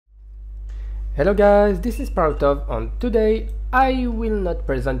Hello guys, this is Praoutov, and today I will not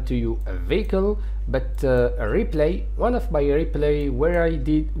present to you a vehicle but a replay, one of my replay where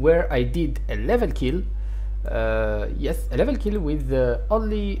I did a level kill. Yes, a level kill with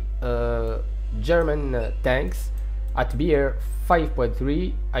only German tanks at wher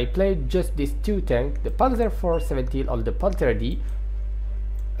 5.3. I played just these two tanks, the Panzer 417 or the Panzer D.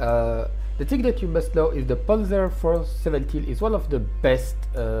 The thing that you must know is the Panzer 417 is one of the best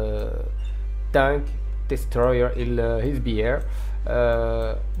tank destroyer in his wher.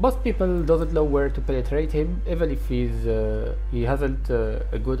 Most people doesn't know where to penetrate him, even if he hasn't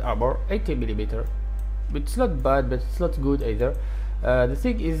a good armor. 80mm, it's not bad, but it's not good either. The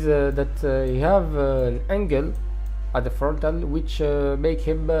thing is that he have an angle at the frontal which make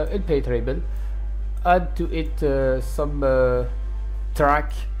him impenetrable. Add to it some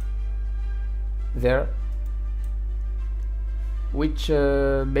track there, which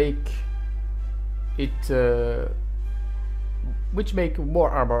make more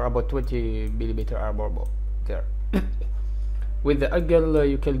armor, about 20mm armor more there. With the angle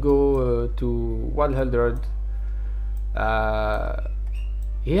you can go to 100.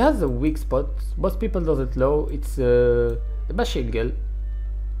 He has a weak spot. Most people doesn't know. It's the machine gun.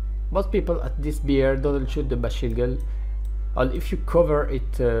 Most people at this wher doesn't shoot the machine gun, and if you cover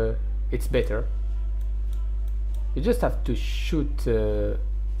it, it's better. You just have to shoot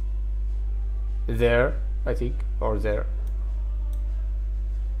there, I think, or there.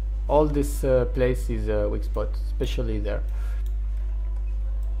 All this place is a weak spot, especially there,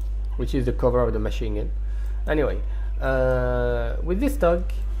 which is the cover of the machine gun. Anyway, with this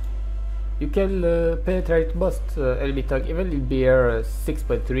tank you can penetrate most enemy tank, even in wher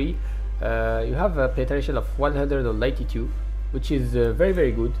 6.3. You have a penetration of 192, which is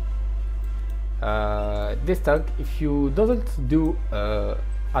very good. This tank, if you doesn't do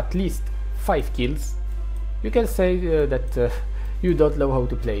at least 5 kills, you can say that you don't know how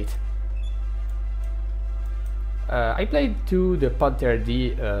to play it. I played to the Panzer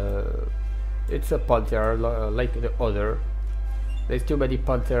D. It's a Panzer like the other. There's too many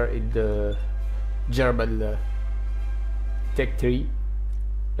Panzer in the German Tech 3.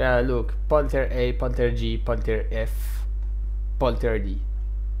 Yeah, look, Panzer A, Panzer G, Panzer F, Panzer D.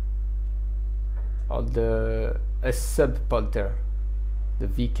 On the a sub Panzer, the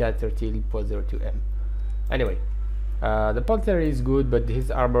VK13.02M. Anyway, the Panzer is good, but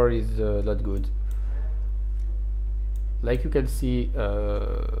his armor is not good. Like you can see,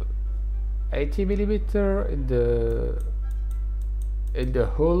 80mm in the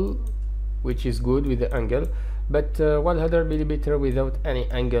hull, which is good with the angle, but 100mm without any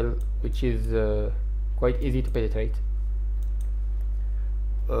angle, which is quite easy to penetrate.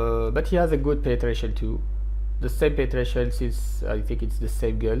 But he has a good penetration too. The same penetration, since I think it's the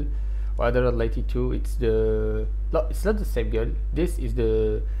same gun. 192, it's the... no, it's not the same gun. This is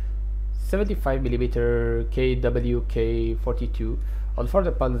the 75mm KWK42, and for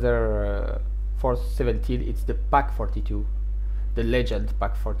the Panzer 417 it's the Pak 42, the legend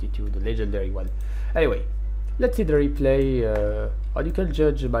Pak 42, the legendary one. Anyway, let's see the replay, and you can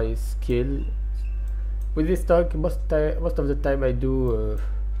judge my skill. With this tank, most of the time I do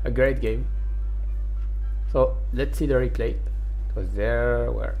a great game. So let's see the replay. It was there,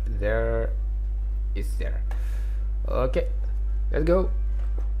 where there is there. Okay, let's go.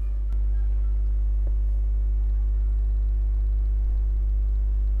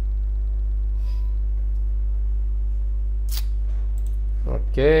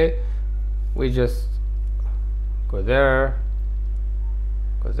 Okay, we just go there,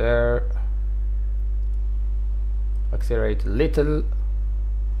 accelerate a little.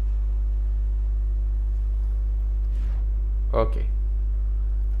 Okay,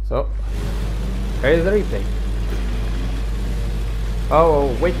 so here is the replay.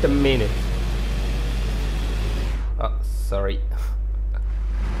 Oh, wait a minute. Oh, sorry.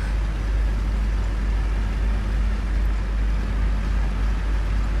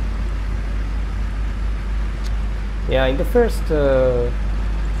 Yeah, in the first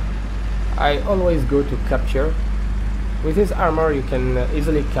I always go to capture. With his armor you can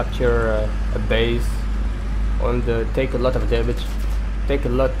easily capture a base and take a lot of damage, take a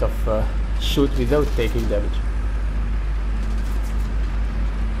lot of shoot without taking damage.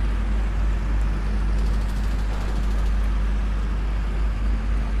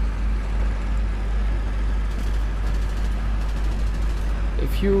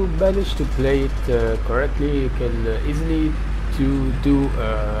 If you manage to play it correctly, you can easily do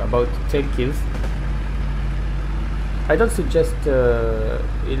about 10 kills. I don't suggest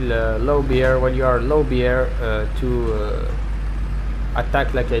in low wher, when you are low wher, to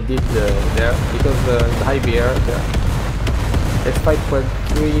attack like I did there, because the high bear there. Let's fight for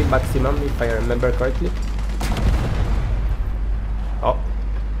 3 maximum if I remember correctly. Oh.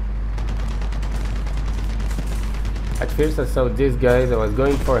 At first I saw this guy, I was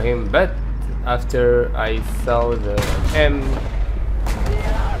going for him, but after I saw the M...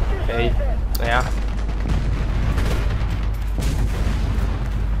 Okay, yeah.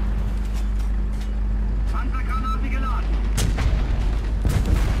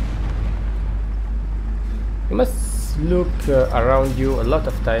 You must look around you a lot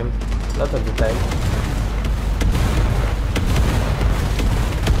of the time.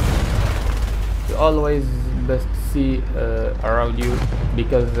 You always best see around you,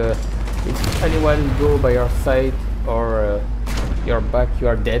 because if anyone go by your side or your back, you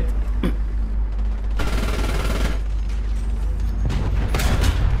are dead.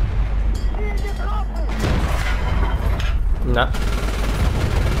 Nah.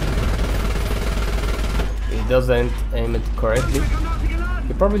 He doesn't aim it correctly.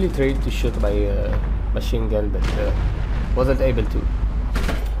 He probably tried to shoot by machine gun, but wasn't able to.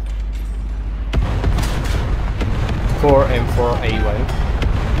 4 M4 A1.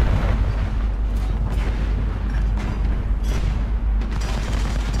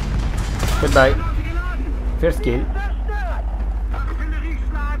 Goodbye. First kill.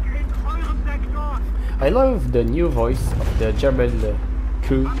 I love the new voice of the German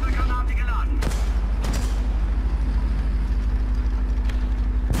crew.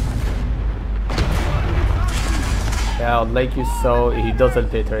 Yeah, like you saw, he doesn't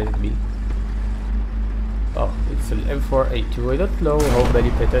penetrate me. Oh, it's an M4A2. I don't know how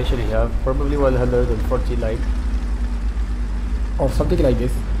many penetration he have. Probably 149 or something like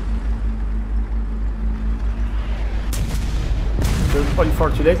this. So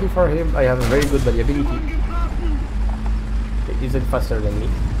unfortunately for him, I have a very good variability. He isn't faster than me.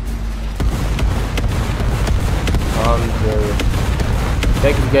 And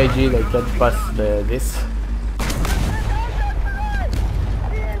next guy Jill, I can't pass this.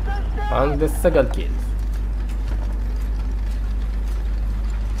 And the second kill.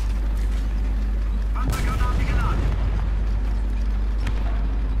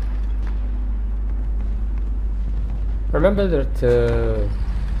 Remember that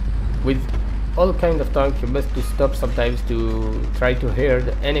with all kind of tank you must to stop sometimes to try to hear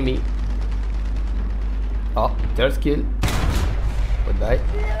the enemy. Oh, third kill. Goodbye.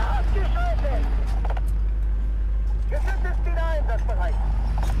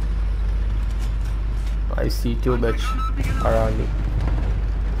 I see too much around me.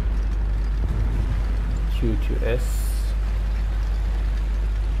 Q2S.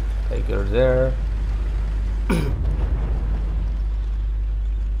 Tiger there.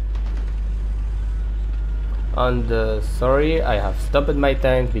 And sorry, I have stopped my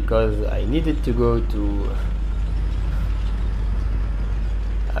tank because I needed to go to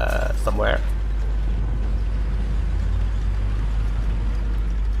somewhere.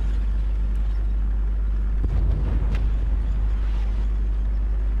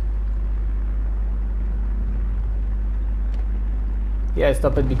 Yeah, I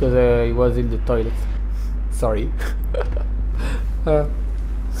stopped it because I was in the toilet. Sorry.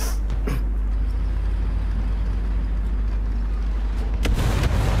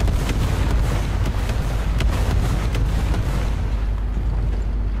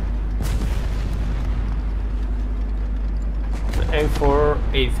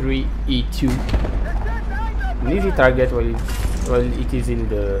 M4A3E2. An easy target while it is in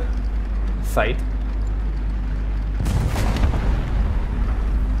the site.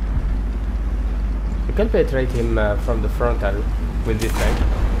 You can penetrate him from the frontal with this tank.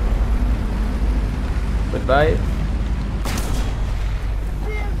 Goodbye.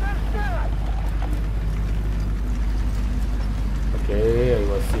 Okay, I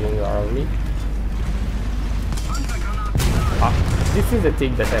was seeing around me. This is the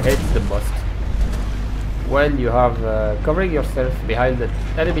thing that I hate the most. When you have covering yourself behind the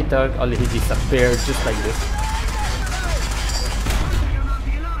enemy tank, only he disappears just like this,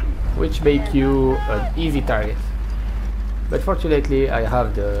 which make you an easy target. But fortunately I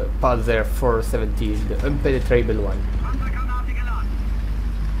have the Panzer 417, the impenetrable one,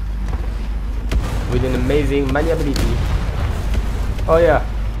 with an amazing maneuverability. Oh yeah,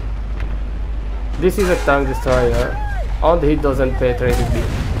 this is a tank destroyer, and he doesn't penetrate me.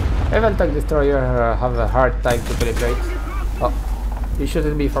 Even tank destroyer have a hard time to penetrate. Oh, he shot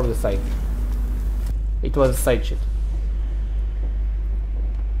at me from the side. It was a side shot.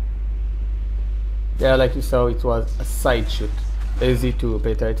 Yeah, like you saw, it was a side shoot. Easy to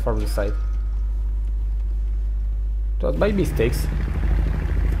penetrate from the side. It was my mistakes.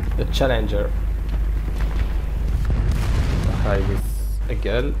 the Challenger. Hide this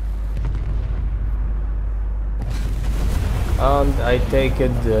again. And I take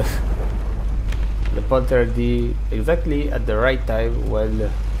it the Panther D exactly at the right time when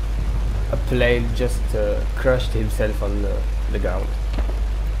a plane just crushed himself on the ground.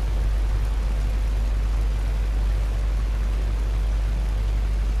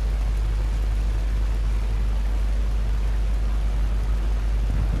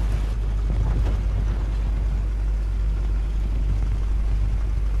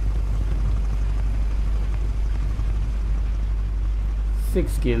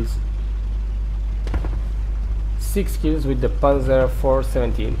 Six kills with the Panzer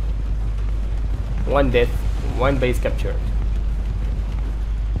 417. One death, one base captured.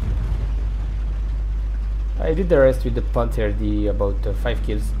 I did the rest with the Panther D, about 5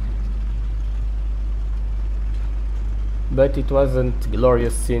 kills. But it wasn't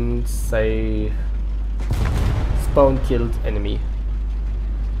glorious since I spawn killed enemy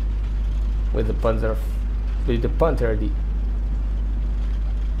with the Panther D.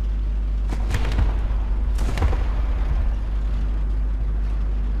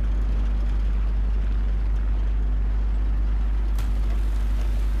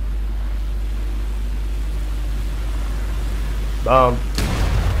 Bomb.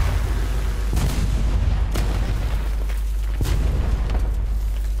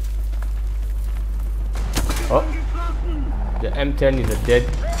 Oh, the M10 is dead.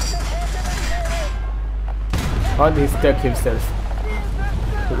 And he stuck himself.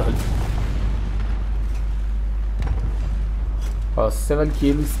 Oh, 7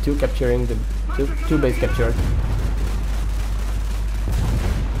 kills, 2 capturing the two base captured.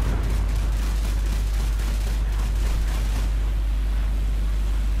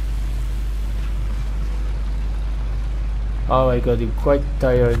 Oh my god, I'm quite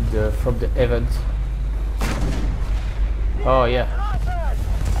tired from the event. Oh yeah.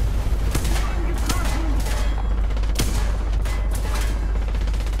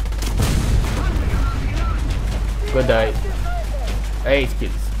 Good die. 8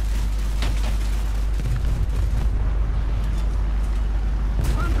 kills.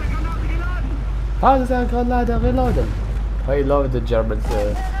 Panzergranate reloaded. I love the German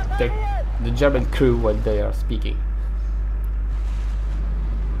the German crew when they are speaking.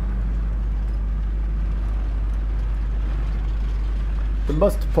 The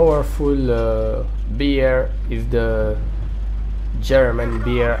most powerful beer is the German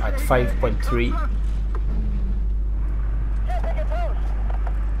beer at 5.3.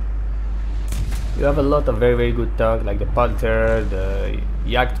 You have a lot of very good tanks like the Panther, the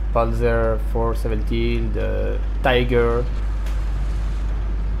Panzer 417, the Tiger,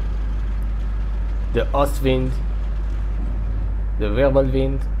 the Ostwind, the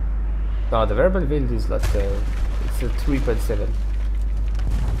Wirbelwind. No, the Wirbelwind is not. It's a 3.7.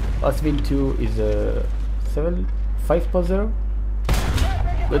 Ostwind 2 is a 5.0.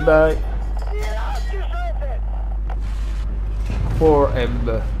 Goodbye.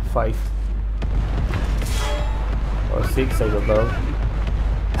 4M5 or 6, I don't know.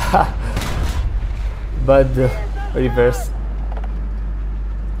 But reverse.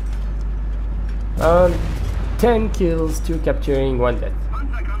 10 kills, 2 capturing, 1 death.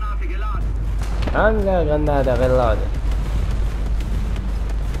 Panzergranate reloaded.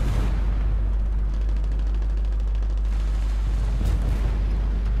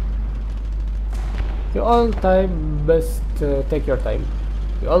 You all time must take your time.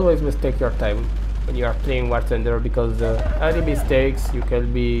 You always must take your time when you are playing War Thunder, because any mistakes you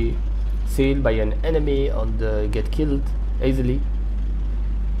can be seen by an enemy and get killed easily.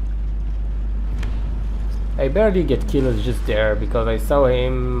 I barely get killed just there because I saw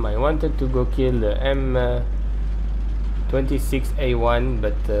him. I wanted to go kill the M26A1,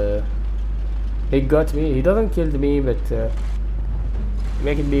 but he got me. He doesn't kill me, but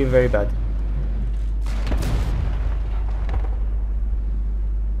make it be very bad.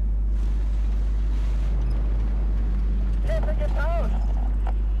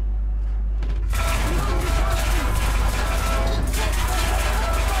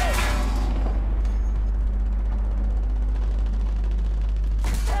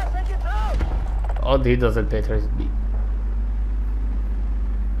 And he doesn't penetrate me.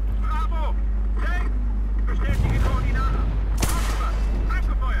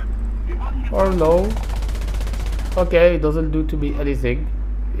 Or no. Okay, it doesn't do to me anything.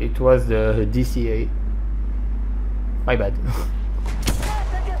 It was the DCA. My bad.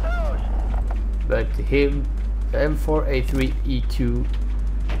 But him, M4A3E2,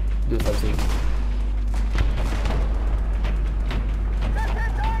 do something.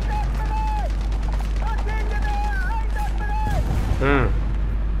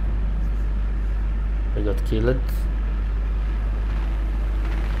 killed.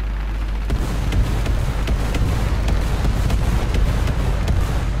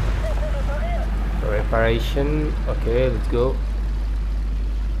 Reparation. Okay, let's go.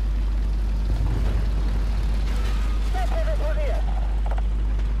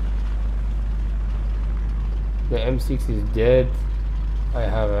 The M6 is dead. I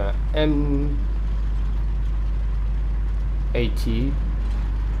have a M80,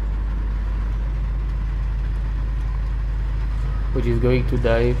 which is going to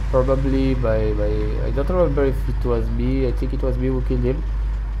die probably by I don't remember if it was me. I think it was me who killed him.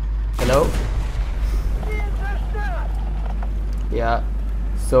 Hello? Yeah,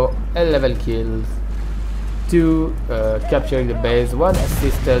 so 11 kills, 2 capturing the base, 1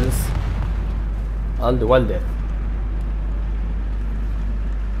 assistance, and 1 death.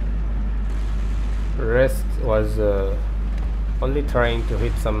 The rest was only trying to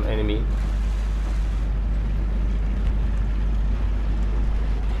hit some enemy.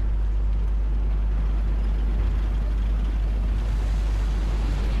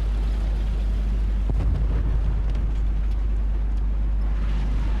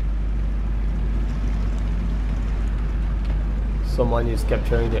 Someone is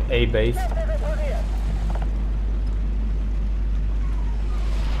capturing the A base.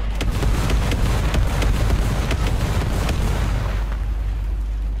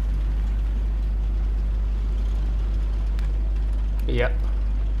 Yeah,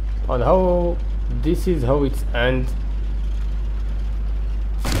 and how this is how it's ends.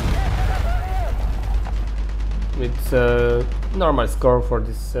 It's a normal score for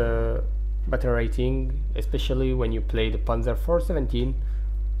this battle rating, especially when you play the Panzer 417.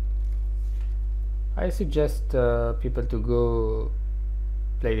 I suggest people to go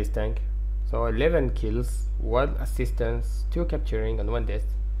play this tank. So 11 kills, 1 assistance, 2 capturing, and 1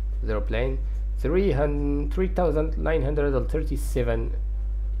 death. 0 plane. 3,937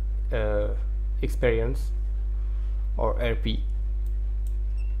 experience or RP.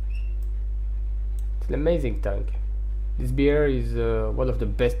 It's an amazing tank. This BR is one of the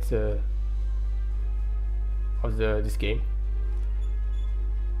best of this game.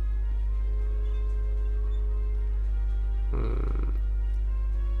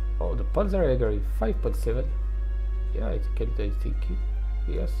 Oh, the Panzerjäger is 5.7. Yeah, I think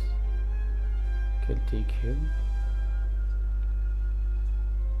yes. Can take him.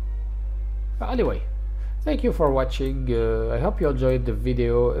 Anyway, thank you for watching. I hope you enjoyed the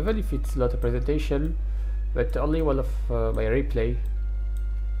video, even if it's not a presentation, but only one of my replay.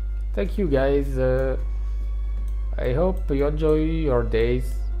 Thank you guys. I hope you enjoy your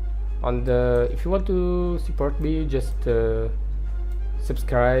days, and if you want to support me, just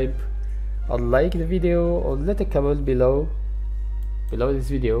subscribe and like the video, or let a comment below this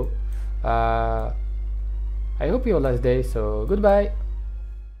video. I hope you have a nice day, so goodbye.